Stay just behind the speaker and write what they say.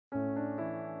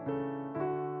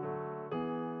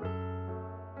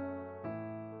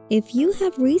If you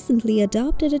have recently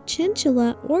adopted a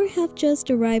chinchilla or have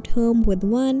just arrived home with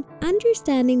one,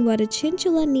 understanding what a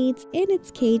chinchilla needs in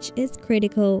its cage is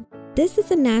critical. This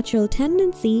is a natural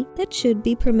tendency that should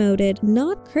be promoted,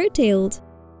 not curtailed.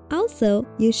 Also,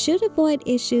 you should avoid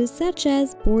issues such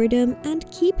as boredom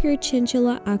and keep your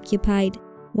chinchilla occupied.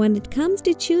 When it comes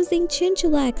to choosing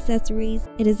chinchilla accessories,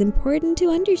 it is important to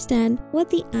understand what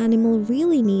the animal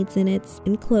really needs in its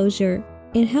enclosure.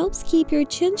 It helps keep your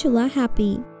chinchilla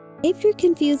happy. If you're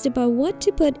confused about what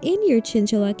to put in your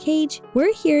chinchilla cage,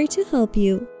 we're here to help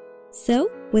you.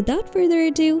 So, without further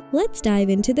ado, let's dive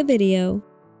into the video.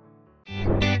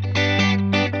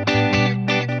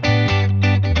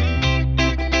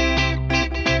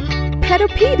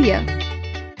 Petopedia.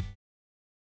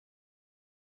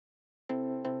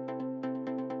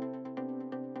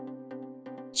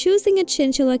 Choosing a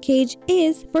chinchilla cage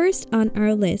is first on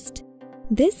our list.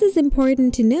 This is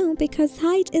important to know because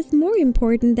height is more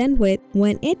important than width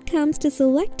when it comes to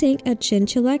selecting a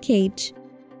chinchilla cage.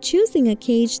 Choosing a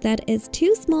cage that is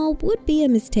too small would be a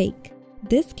mistake.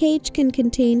 This cage can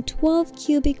contain 12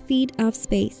 cubic feet of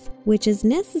space, which is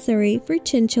necessary for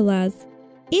chinchillas.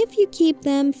 If you keep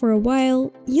them for a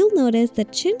while, you'll notice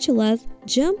that chinchillas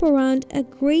jump around a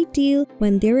great deal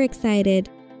when they're excited.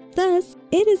 Thus,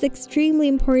 it is extremely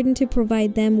important to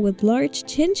provide them with large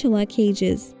chinchilla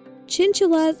cages.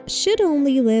 Chinchillas should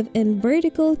only live in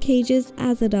vertical cages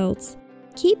as adults.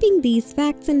 Keeping these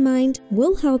facts in mind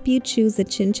will help you choose a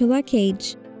chinchilla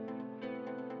cage.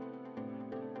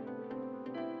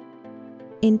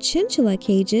 In chinchilla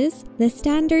cages, the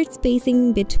standard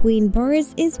spacing between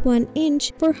bars is 1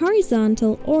 inch for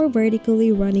horizontal or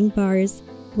vertically running bars.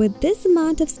 With this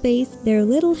amount of space, their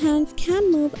little hands can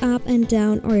move up and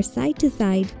down or side to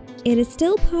side. It is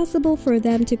still possible for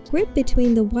them to grip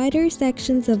between the wider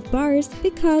sections of bars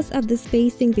because of the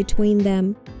spacing between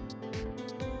them.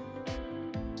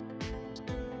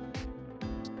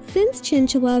 Since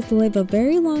chinchillas live a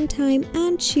very long time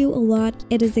and chew a lot,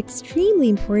 it is extremely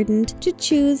important to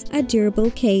choose a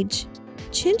durable cage.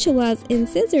 Chinchillas in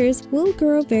scissors will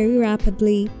grow very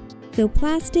rapidly, so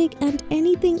plastic and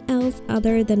anything else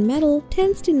other than metal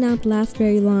tends to not last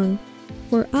very long.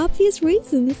 For obvious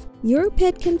reasons, your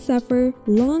pet can suffer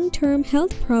long-term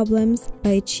health problems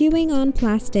by chewing on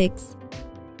plastics.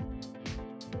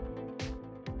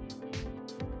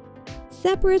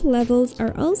 Separate levels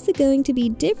are also going to be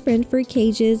different for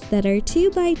cages that are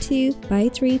 2 by 2 by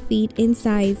 3 feet in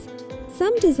size.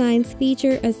 Some designs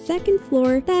feature a second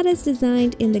floor that is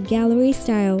designed in the gallery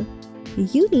style.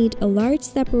 You need a large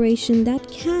separation that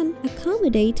can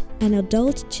accommodate an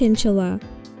adult chinchilla.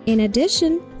 In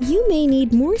addition, you may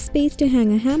need more space to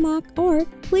hang a hammock or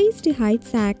place to hide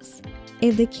sacks.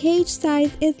 If the cage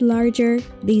size is larger,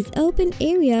 these open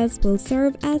areas will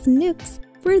serve as nooks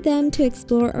for them to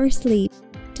explore or sleep.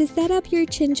 To set up your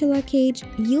chinchilla cage,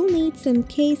 you'll need some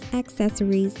case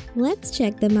accessories. Let's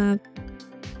check them out.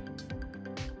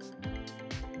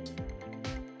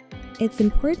 It's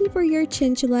important for your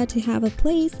chinchilla to have a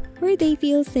place where they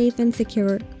feel safe and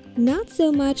secure. Not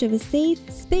so much of a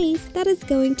safe space that is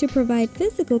going to provide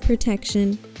physical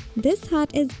protection. This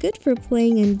hut is good for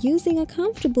playing and using a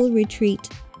comfortable retreat.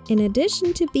 In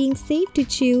addition to being safe to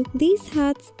chew, these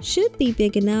huts should be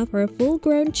big enough for a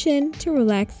full-grown chin to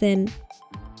relax in.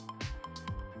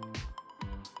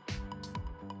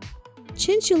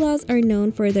 Chinchillas are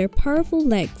known for their powerful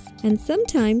legs, and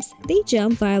sometimes they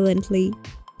jump violently.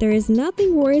 There is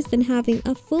nothing worse than having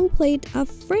a full plate of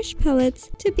fresh pellets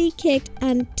to be kicked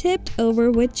and tipped over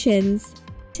with chins.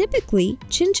 Typically,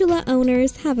 chinchilla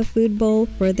owners have a food bowl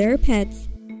for their pets.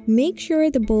 Make sure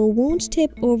the bowl won't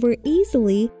tip over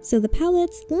easily so the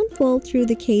pellets won't fall through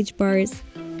the cage bars.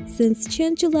 Since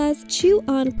chinchillas chew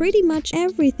on pretty much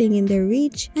everything in their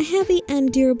reach, a heavy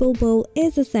and durable bowl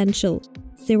is essential.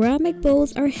 Ceramic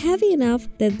bowls are heavy enough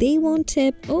that they won't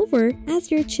tip over as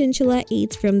your chinchilla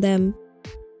eats from them.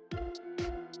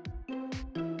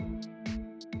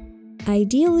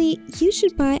 Ideally, you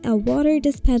should buy a water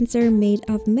dispenser made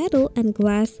of metal and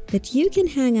glass that you can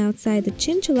hang outside the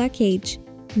chinchilla cage.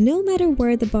 No matter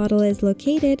where the bottle is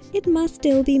located, it must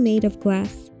still be made of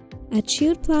glass. A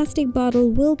chewed plastic bottle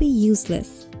will be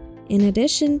useless. In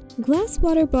addition, glass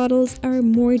water bottles are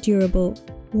more durable.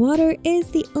 Water is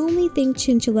the only thing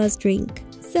chinchillas drink,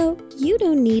 so you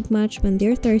don't need much when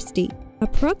they're thirsty.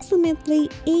 Approximately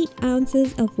 8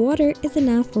 ounces of water is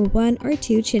enough for 1 or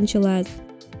 2 chinchillas.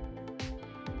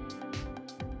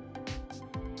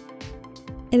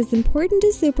 It is important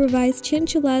to supervise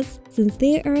chinchillas since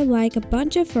they are like a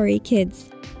bunch of furry kids.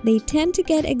 They tend to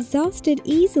get exhausted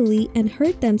easily and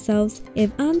hurt themselves if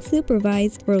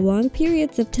unsupervised for long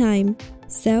periods of time.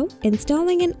 So,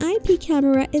 installing an IP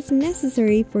camera is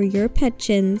necessary for your pet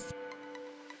chins.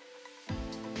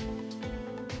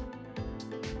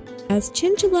 As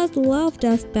chinchillas love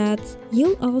dust baths,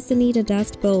 you'll also need a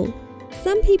dust bowl.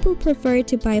 Some people prefer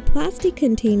to buy plastic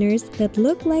containers that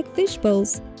look like fish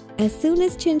bowls. As soon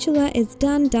as chinchilla is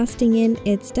done dusting in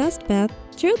its dust bath,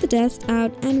 throw the dust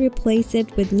out and replace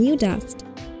it with new dust.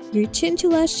 Your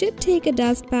chinchilla should take a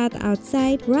dust bath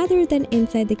outside rather than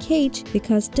inside the cage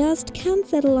because dust can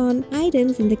settle on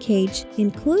items in the cage,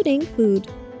 including food.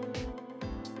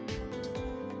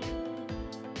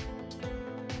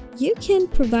 You can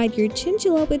provide your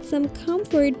chinchilla with some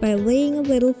comfort by laying a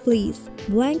little fleece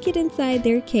blanket inside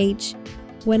their cage.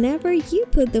 Whenever you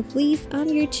put the fleece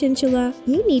on your chinchilla,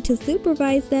 you need to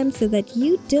supervise them so that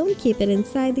you don't keep it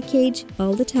inside the cage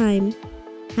all the time.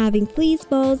 Having fleece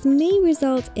balls may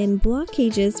result in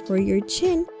blockages for your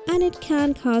chin and it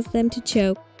can cause them to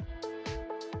choke.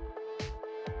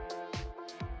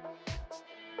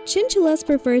 Chinchillas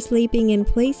prefer sleeping in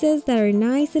places that are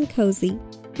nice and cozy.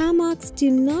 Hammocks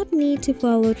do not need to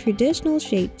follow traditional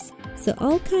shapes, so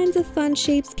all kinds of fun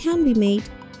shapes can be made.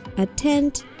 A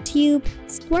tent, tube,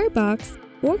 square box,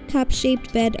 or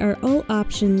cup-shaped bed are all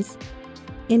options.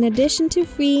 In addition to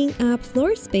freeing up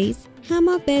floor space,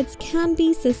 hammock beds can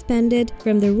be suspended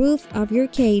from the roof of your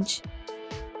cage.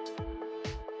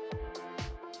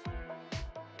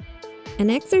 An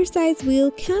exercise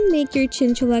wheel can make your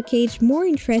chinchilla cage more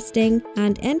interesting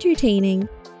and entertaining.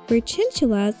 For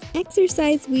chinchillas,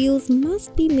 exercise wheels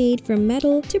must be made from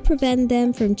metal to prevent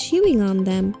them from chewing on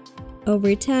them.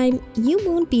 Over time, you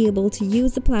won't be able to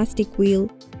use a plastic wheel.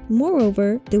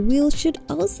 Moreover, the wheel should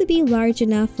also be large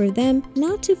enough for them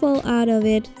not to fall out of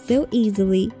it so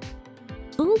easily.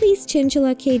 All these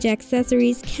chinchilla cage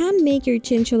accessories can make your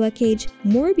chinchilla cage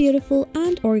more beautiful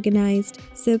and organized,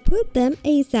 so put them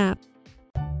ASAP.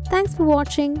 Thanks for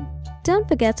watching. Don't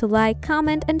forget to like,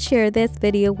 comment and share this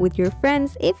video with your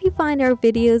friends if you find our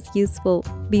videos useful.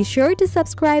 Be sure to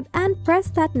subscribe and press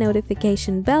that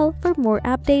notification bell for more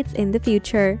updates in the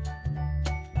future.